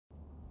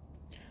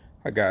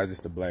Hi guys, it's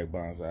the Black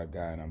Bonsai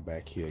Guy, and I'm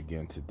back here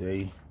again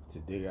today.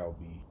 Today I'll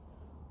be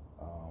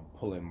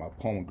pulling my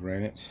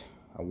pomegranates.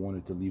 I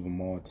wanted to leave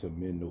them on till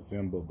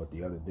mid-November, but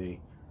the other day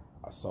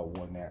I saw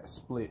one that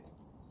split.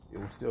 It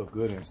was still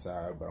good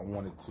inside, but I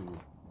wanted to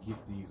get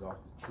these off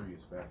the tree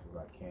as fast as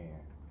I can.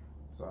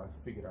 So I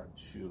figured I'd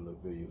shoot a little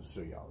video to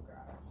show y'all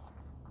guys.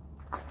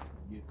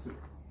 Let's get to it.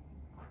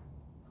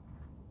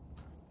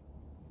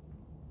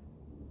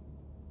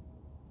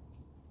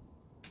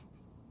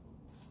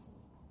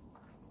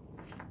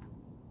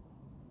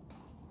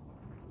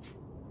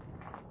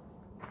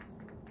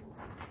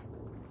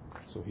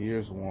 So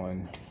here's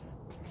one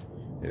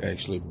that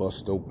actually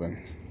bust open.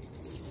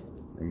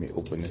 Let me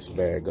open this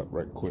bag up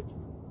right quick.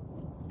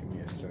 Give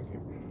me a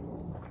second.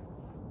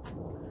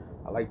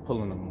 I like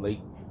pulling them late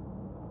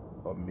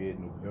or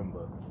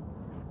mid-November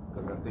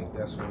because I think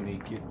that's when they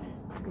get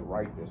the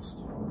ripest.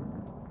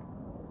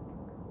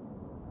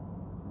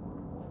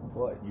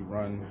 But you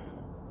run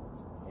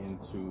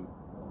into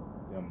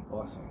them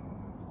busting,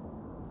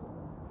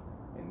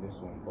 and this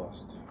one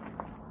bust.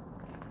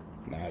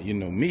 Now you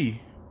know me.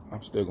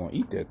 I'm still gonna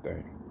eat that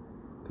thing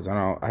because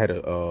I had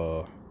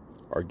a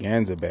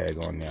organza bag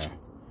on there,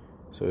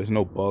 so there's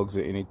no bugs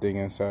or anything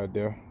inside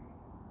there.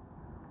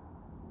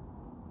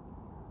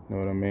 Know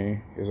what I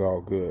mean? It's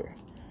all good.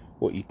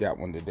 We'll eat that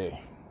one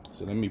today.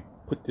 So let me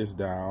put this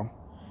down,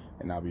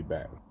 and I'll be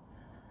back.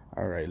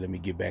 All right, let me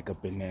get back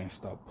up in there and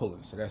start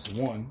pulling. So that's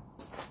one.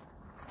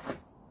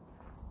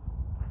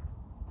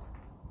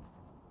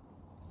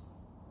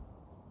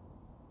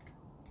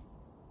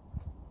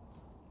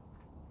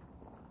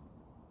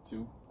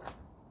 Two.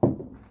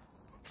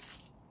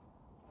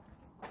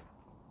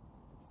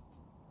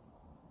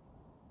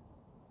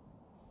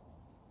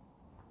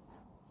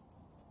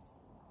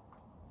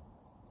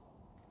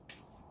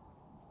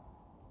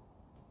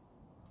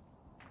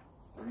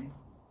 Three.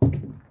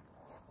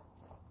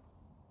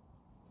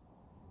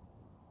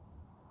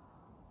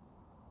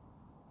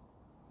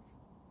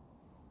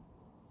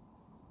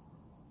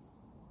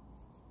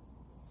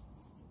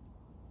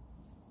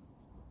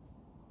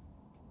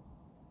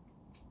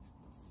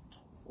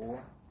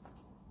 Four.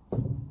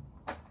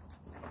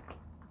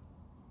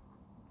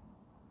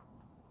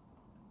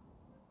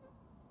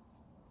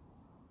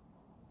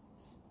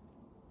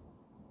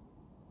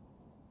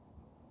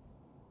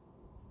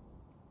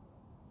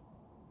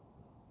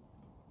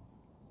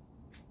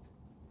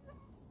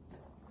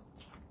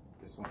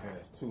 This one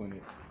has two in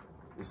it.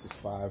 This is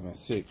 5 and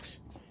 6.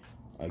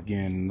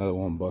 Again, another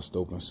one bust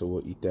open, so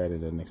we'll eat that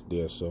in the next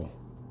day or so.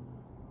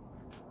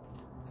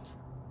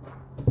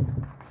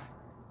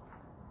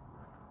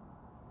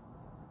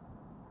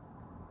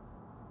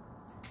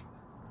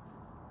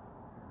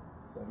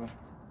 Seven.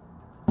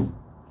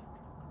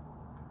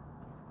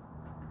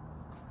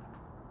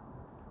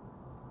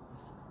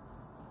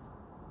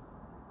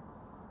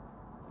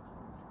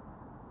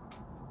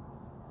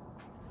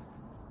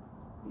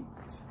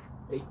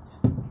 Eight.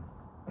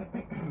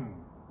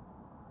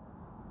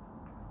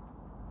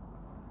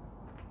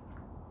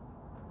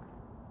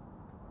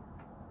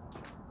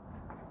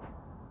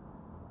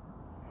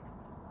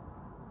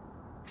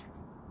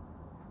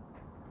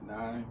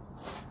 Nine.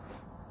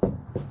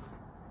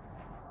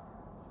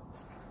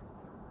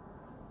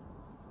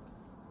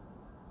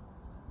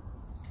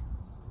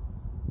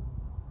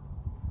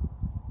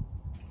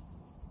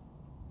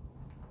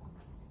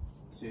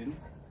 10.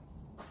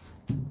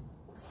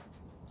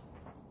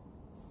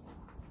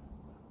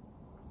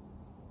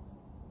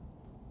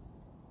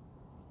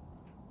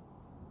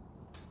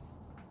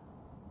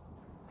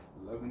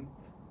 11.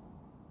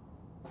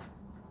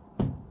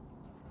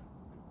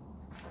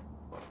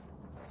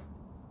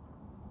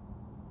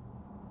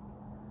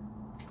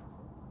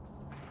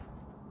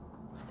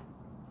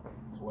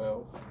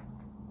 12.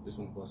 This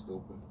one bust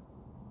open.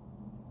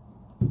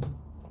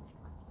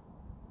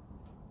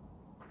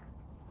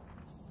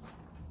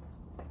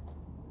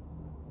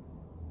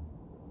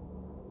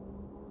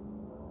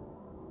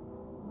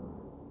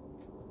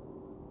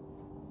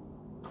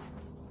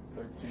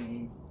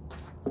 13.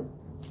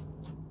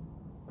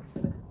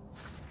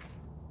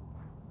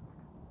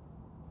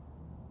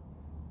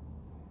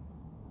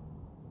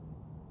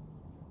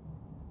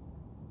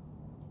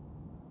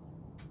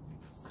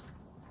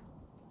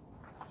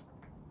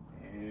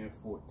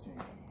 14.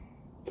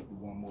 Do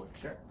one more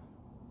check.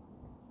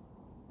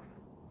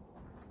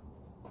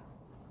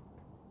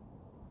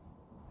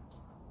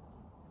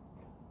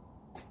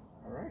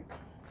 All right,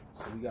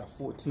 so we got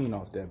 14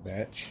 off that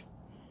batch.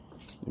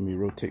 Let me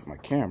rotate my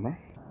camera.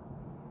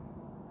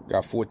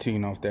 Got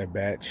 14 off that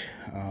batch.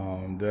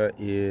 That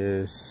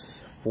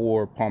is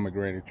 4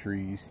 pomegranate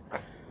trees.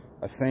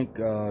 I think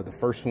the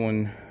first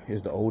one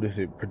is the oldest.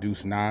 It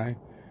produced 9.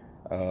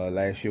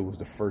 Last year was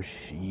the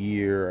first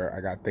year I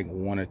got, I think,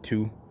 1 or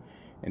 2.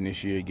 And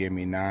this year it gave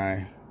me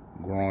 9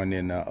 growing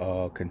in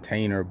a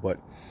container, but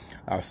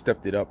I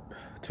stepped it up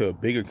to a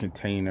bigger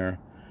container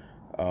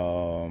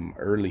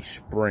early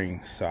spring.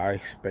 So I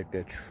expect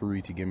that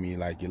tree to give me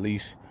like at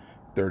least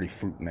 30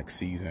 fruit next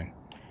season.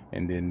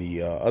 And then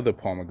the other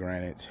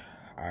pomegranates,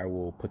 I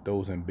will put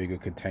those in bigger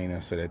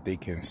containers so that they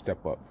can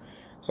step up.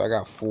 So I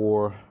got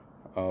 4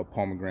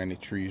 pomegranate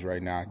trees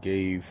right now. I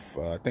gave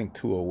I think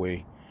 2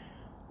 away,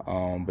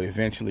 but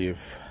eventually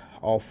if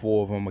all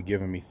 4 of them are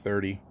giving me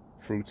 30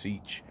 fruits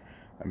each,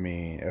 I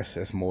mean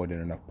that's more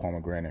than enough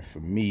pomegranate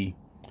for me.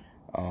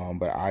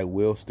 But I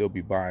will still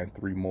be buying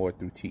 3 more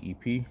through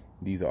TEP.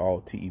 These are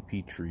all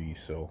TEP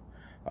trees. So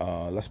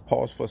let's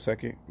pause for a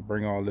second,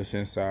 bring all this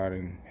inside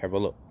and have a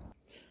look.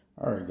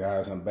 All right,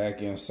 guys, I'm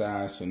back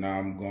inside. So now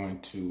I'm going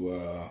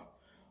to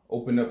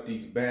open up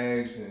these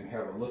bags and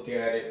have a look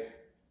at it.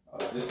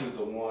 This is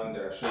the one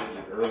that I showed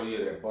you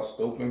earlier that bust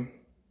open.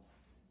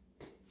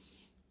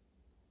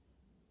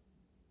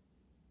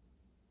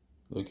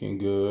 Looking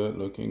good,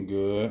 looking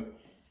good.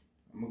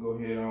 I'm gonna go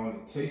ahead on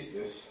and taste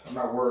this. I'm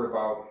not worried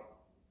about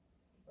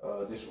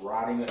this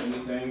rotting or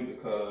anything,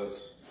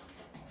 because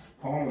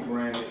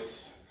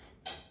pomegranates,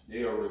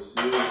 they are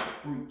resilient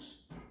fruits.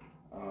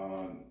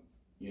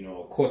 You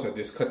know, of course I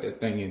just cut that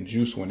thing in,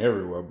 juice went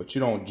everywhere, but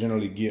you don't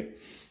generally get,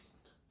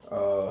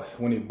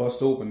 when they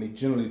bust open, they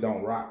generally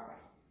don't rot,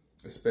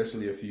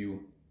 especially if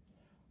you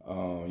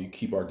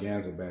keep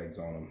organza bags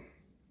on them.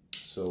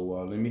 So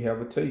let me have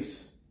a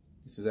taste.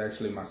 This is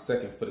actually my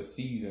second for the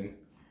season.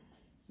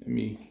 Let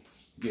me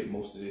get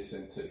most of this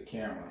into the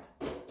camera.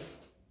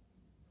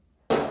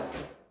 Let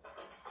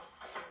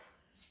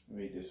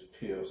me just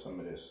peel some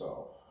of this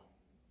off.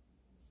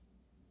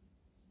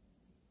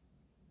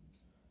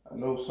 I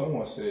know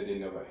someone said they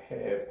never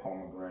had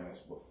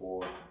pomegranates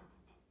before,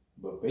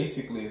 but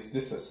basically it's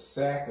just a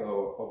sack of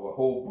a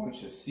whole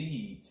bunch of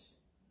seeds,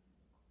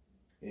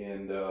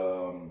 and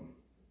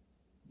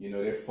you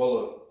know, they're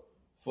full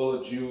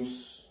of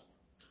juice,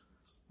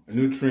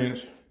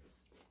 nutrients,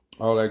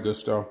 all that good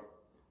stuff.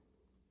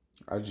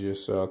 I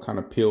just kind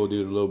of peeled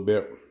it a little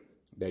bit,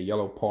 that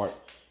yellow part.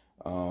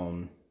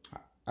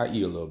 I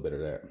eat a little bit of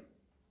that.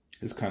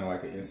 It's kind of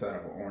like the inside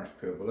of an orange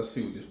peel, but let's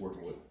see what this is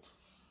working with.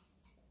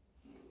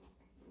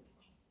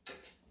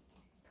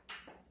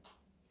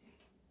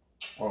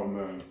 Oh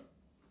man,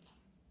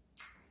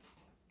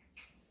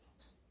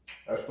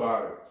 that's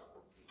fire.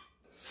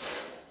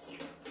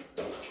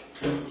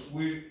 Super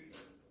sweet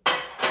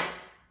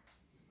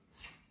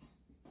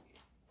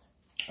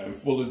and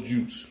full of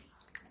juice.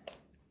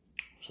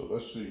 So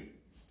let's see.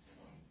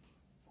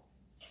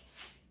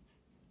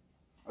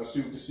 Let's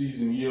see what the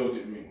season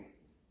yielded me.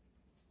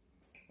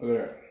 Look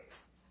at that.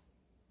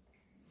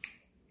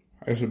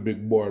 That's a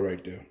big boy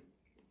right there.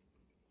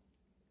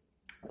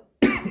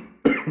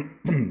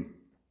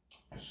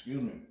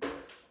 Excuse me.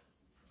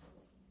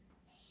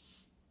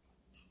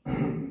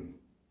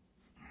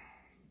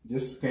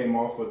 This came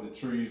off of the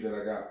trees that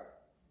I got,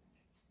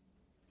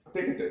 I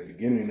think at the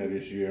beginning of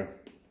this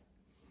year.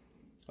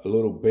 A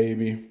little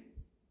baby.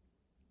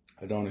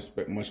 I don't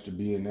expect much to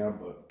be in there,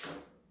 but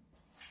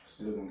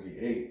still gonna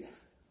get 8.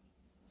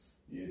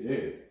 You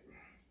did.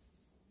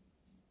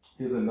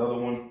 Here's another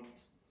one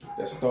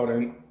that's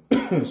starting,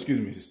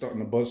 excuse me, it's starting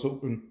to bust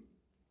open.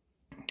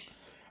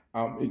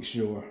 I'll make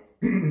sure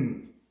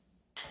you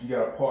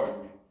gotta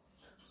pardon me.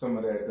 Some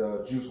of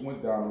that juice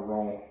went down the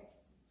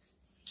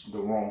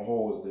wrong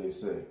hole, as they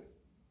say.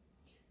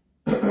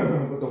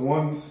 But the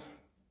ones,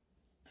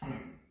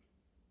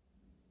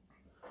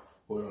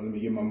 hold on, let me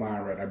get my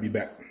mind right. I'll be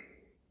back.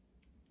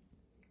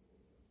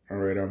 All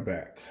right, I'm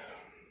back.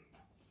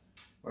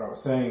 What I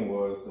was saying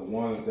was the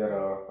ones that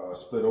are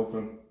split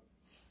open,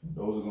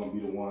 those are gonna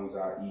be the ones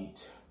I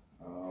eat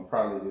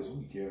probably this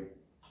weekend.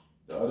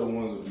 The other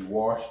ones will be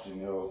washed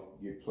and they'll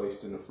get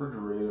placed in the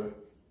refrigerator.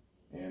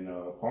 And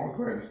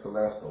pomegranates can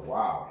last a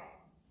while.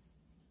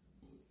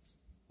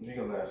 They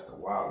can last a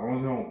while. As long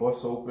as they don't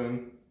bust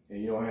open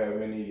and you don't have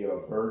any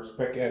birds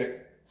peck at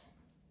it.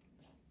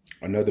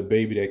 Another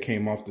baby that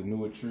came off the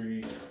newer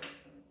trees.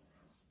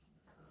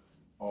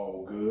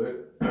 All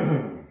good.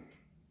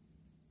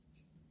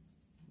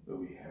 What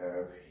we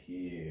have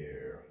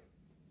here?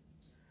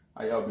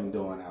 How y'all been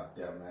doing out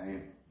there,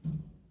 man?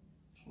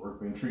 Work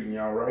been treating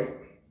y'all right?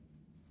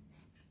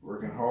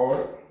 Working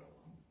hard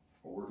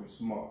or working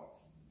smart?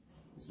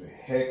 It's been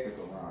hectic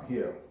around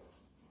here.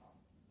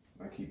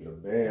 I keep it a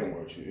band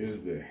with you. It's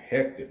been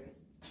hectic.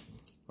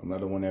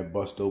 Another one that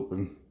bust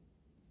open.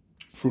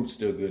 Fruit's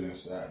still good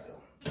inside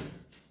though.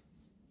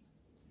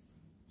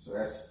 So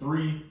that's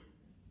 3.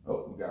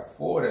 Oh, we got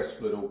 4 that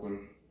split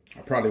open.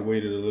 I probably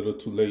waited a little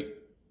too late.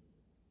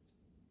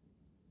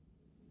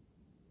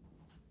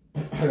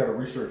 I gotta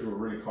research what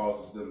really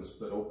causes them to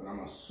split open. I'm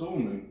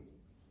assuming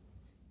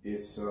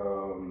it's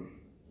the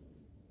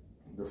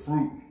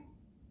fruit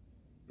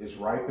is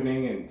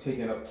ripening and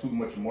taking up too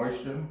much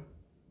moisture,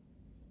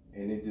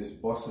 and it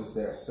just busts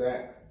that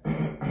sack.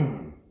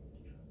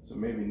 So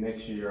maybe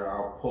next year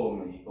I'll pull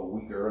them a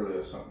week early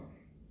or something.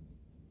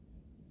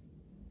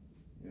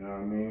 You know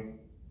what I mean?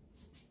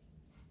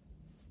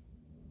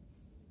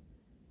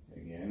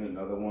 Again,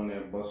 another one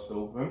that bust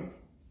open.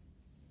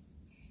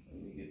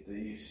 Let me get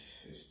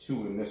these. It's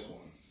 2 in this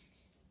one.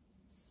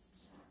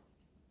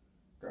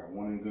 Got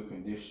 1 in good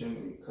condition.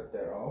 Let me cut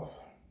that off.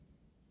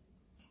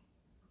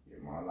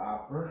 Get my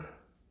lopper.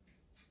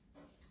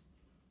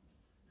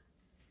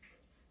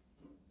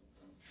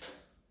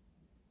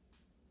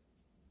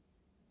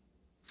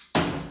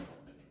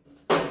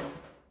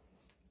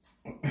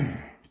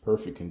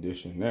 Perfect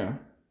condition now.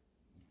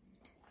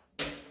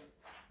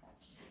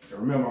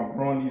 Remember, I'm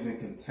growing these in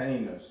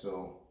containers,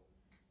 so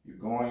you're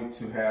going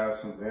to have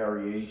some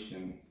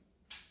variation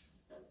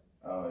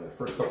the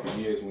first couple of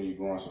years when you're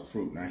growing some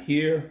fruit. Now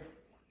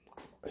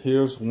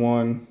here's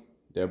one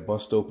that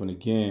bust open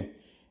again,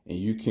 and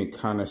you can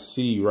kind of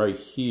see right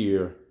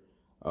here,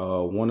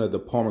 one of the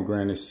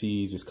pomegranate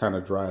seeds is kind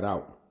of dried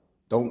out.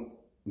 Don't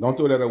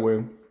throw that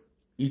away.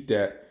 Eat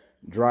that.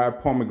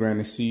 Dried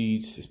pomegranate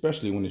seeds,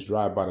 especially when it's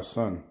dried by the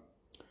sun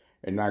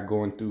and not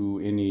going through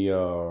any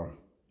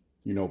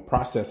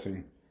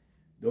processing.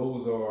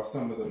 Those are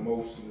some of the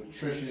most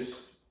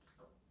nutritious,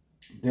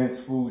 dense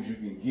foods you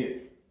can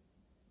get.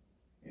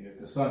 And if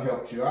the sun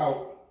helped you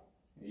out,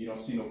 and you don't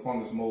see no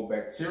fungus, mold,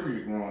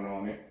 bacteria growing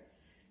on it,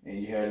 and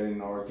you had it in an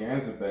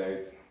organza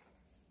bag,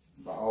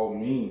 by all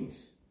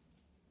means,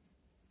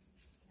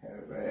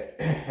 have at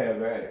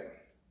it.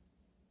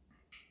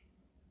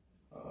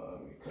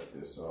 Let me cut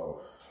this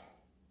off.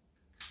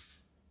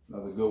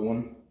 Another good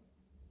one.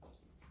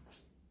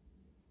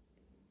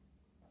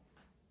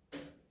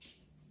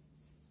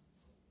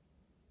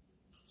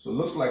 So it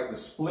looks like the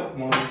split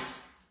ones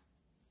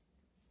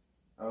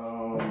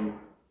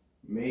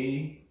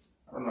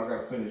I don't know, I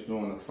gotta finish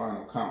doing the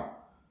final count.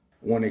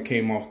 One that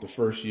came off the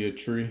first year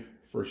tree,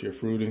 first year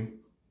fruiting,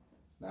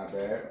 not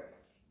bad.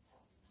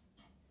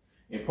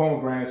 And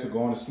pomegranates are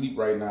going to sleep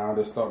right now.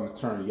 They're starting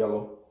to turn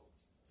yellow.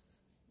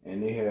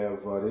 And they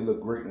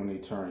look great when they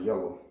turn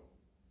yellow.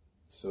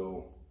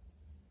 So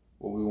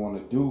what we want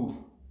to do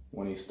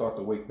when they start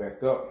to wake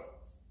back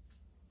up,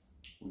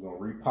 we're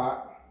gonna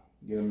repot.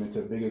 Get them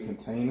into bigger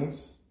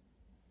containers.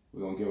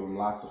 We're gonna give them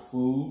lots of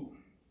food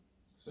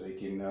so they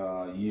can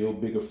yield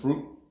bigger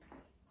fruit.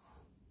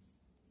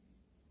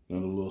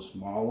 Another little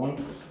small one.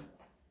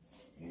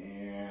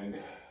 And I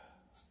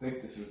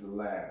think this is the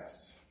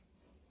last.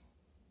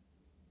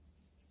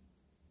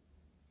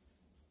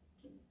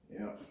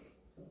 Yep.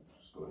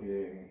 Just go ahead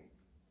and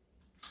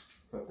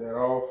cut that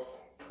off.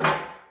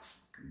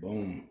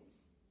 Boom.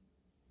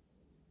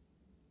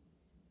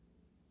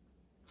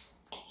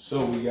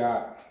 So we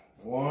got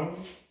one,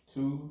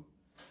 two,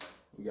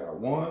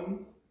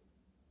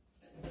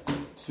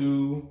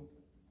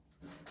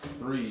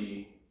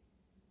 3,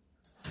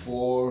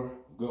 4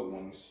 good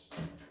ones,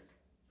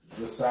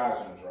 good size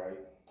ones, right?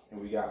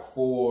 And we got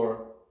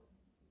 4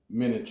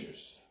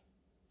 miniatures.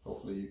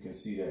 Hopefully you can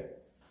see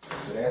that.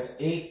 So that's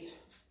 8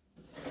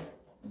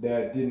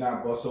 that did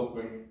not bust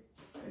open.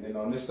 And then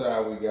on this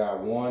side, we got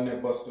 1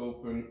 that bust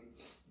open,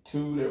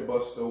 2 that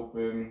bust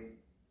open.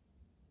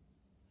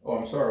 Oh,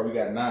 I'm sorry, we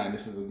got 9.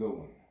 This is a good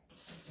one.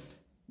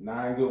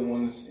 9 good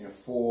ones and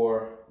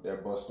 4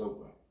 that bust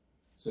open.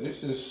 So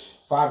this is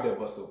 5 that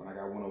bust open. I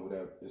got 1 over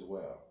there as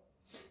well.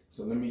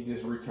 So let me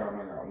just recount.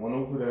 I got 1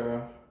 over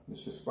there.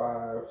 This is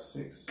 5,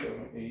 6,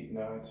 7, 8,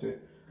 9, 10,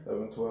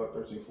 11, 12,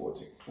 13,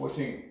 14.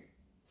 14.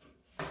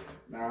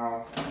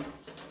 Now,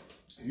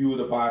 if you were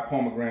to buy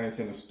pomegranates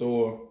in the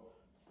store,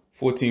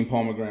 14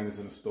 pomegranates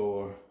in the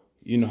store,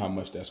 you know how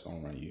much that's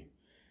going to run you.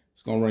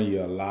 It's going to run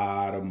you a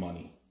lot of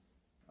money.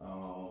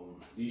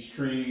 These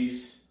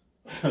trees,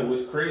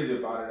 what's crazy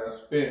about it, I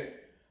spent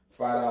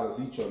 $5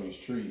 each on these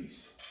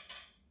trees.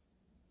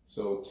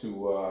 So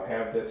to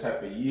have that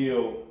type of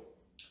yield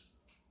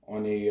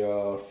on a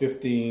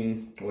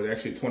 $15, or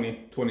actually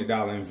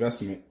 $20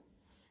 investment,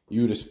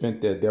 you would have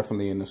spent that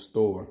definitely in the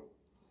store.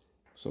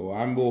 So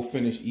I'm going to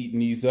finish eating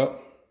these up,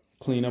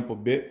 clean up a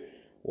bit,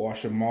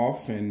 wash them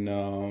off,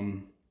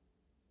 and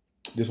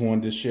just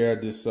wanted to share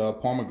this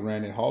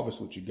pomegranate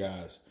harvest with you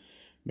guys.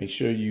 Make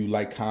sure you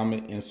like,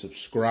 comment, and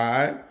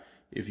subscribe.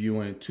 If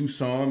you're in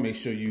Tucson, make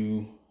sure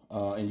you,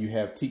 and you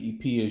have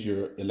TEP as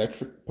your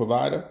electric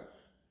provider,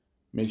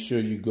 make sure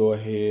you go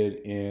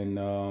ahead and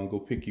go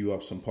pick you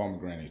up some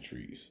pomegranate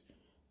trees.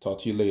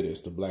 Talk to you later.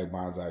 It's the Black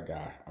Bonsai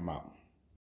Guy. I'm out.